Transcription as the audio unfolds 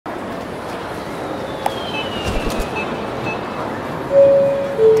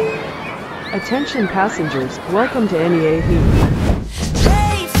Attention passengers, welcome to NEAH.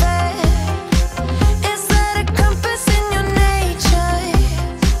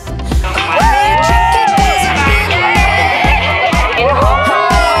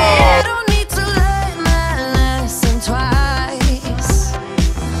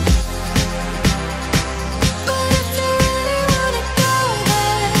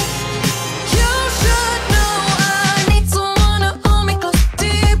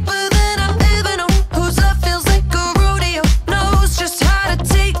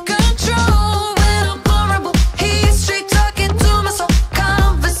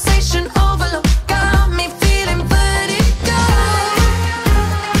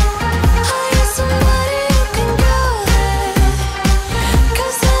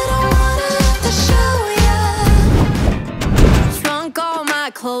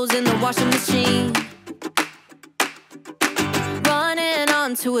 Clothes in the washing machine, running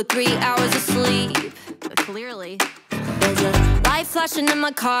on 2 or 3 hours of sleep. But clearly, there's a light flashing in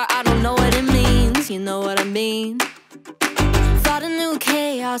my car. I don't know what it means. You know what I mean? Thought a new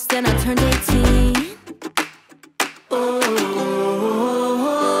chaos, then I turned 18. Oh,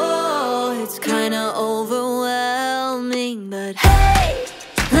 it's kinda overwhelming, but hey,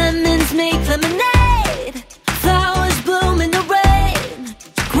 lemons make lemonade. Flowers bloom in the rain.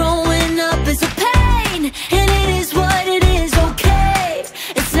 Growing up is a pain, and it is what it is, okay.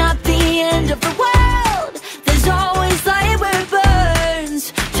 It's not the end of the world. There's always light where it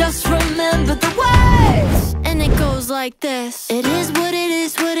burns. Just remember the words, and it goes like this. It is what it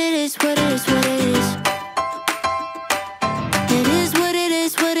is, what it is, what it is, what it is. It is what it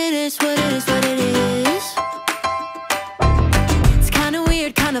is, what it is, what it is, what it is. It's kinda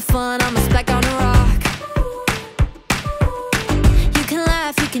weird, kinda fun, I'm a speck on a rock.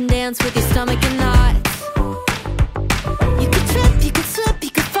 You can dance with your stomach in knots. You could trip, you could slip,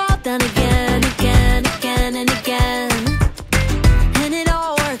 you could fall down again, again, again, and again. And it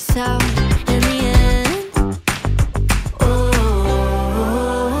all works out in the end. Oh,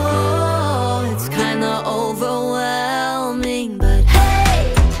 it's kinda overwhelming, but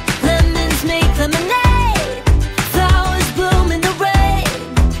hey, lemons make lemonade. Flowers bloom in the rain.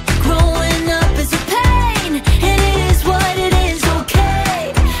 Growing up is a pain, and it is what it is,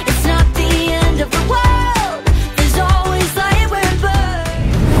 okay. It's not the end of the world. There's always light where it burns.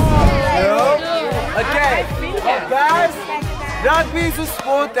 Okay, well, guys, rugby is a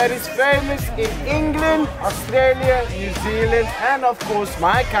sport that is famous in England, Australia, New Zealand, and of course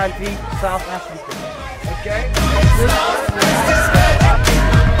my country, South Africa. Okay?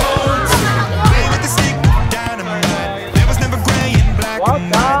 Well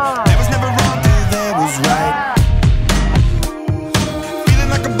done.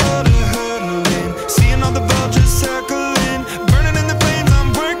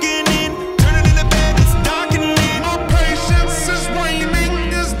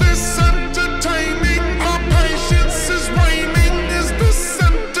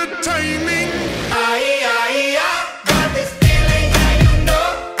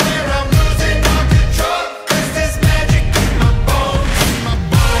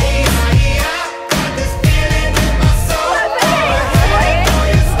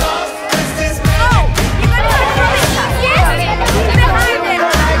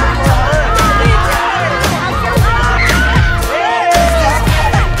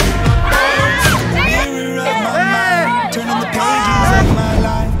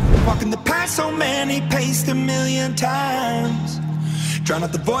 Drown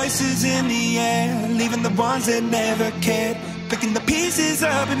out the voices in the air, leaving the ones that never cared. Picking the pieces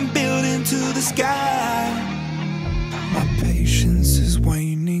up and building to the sky. My patience is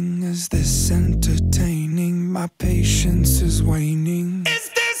waning. Is this entertaining? My patience is waning.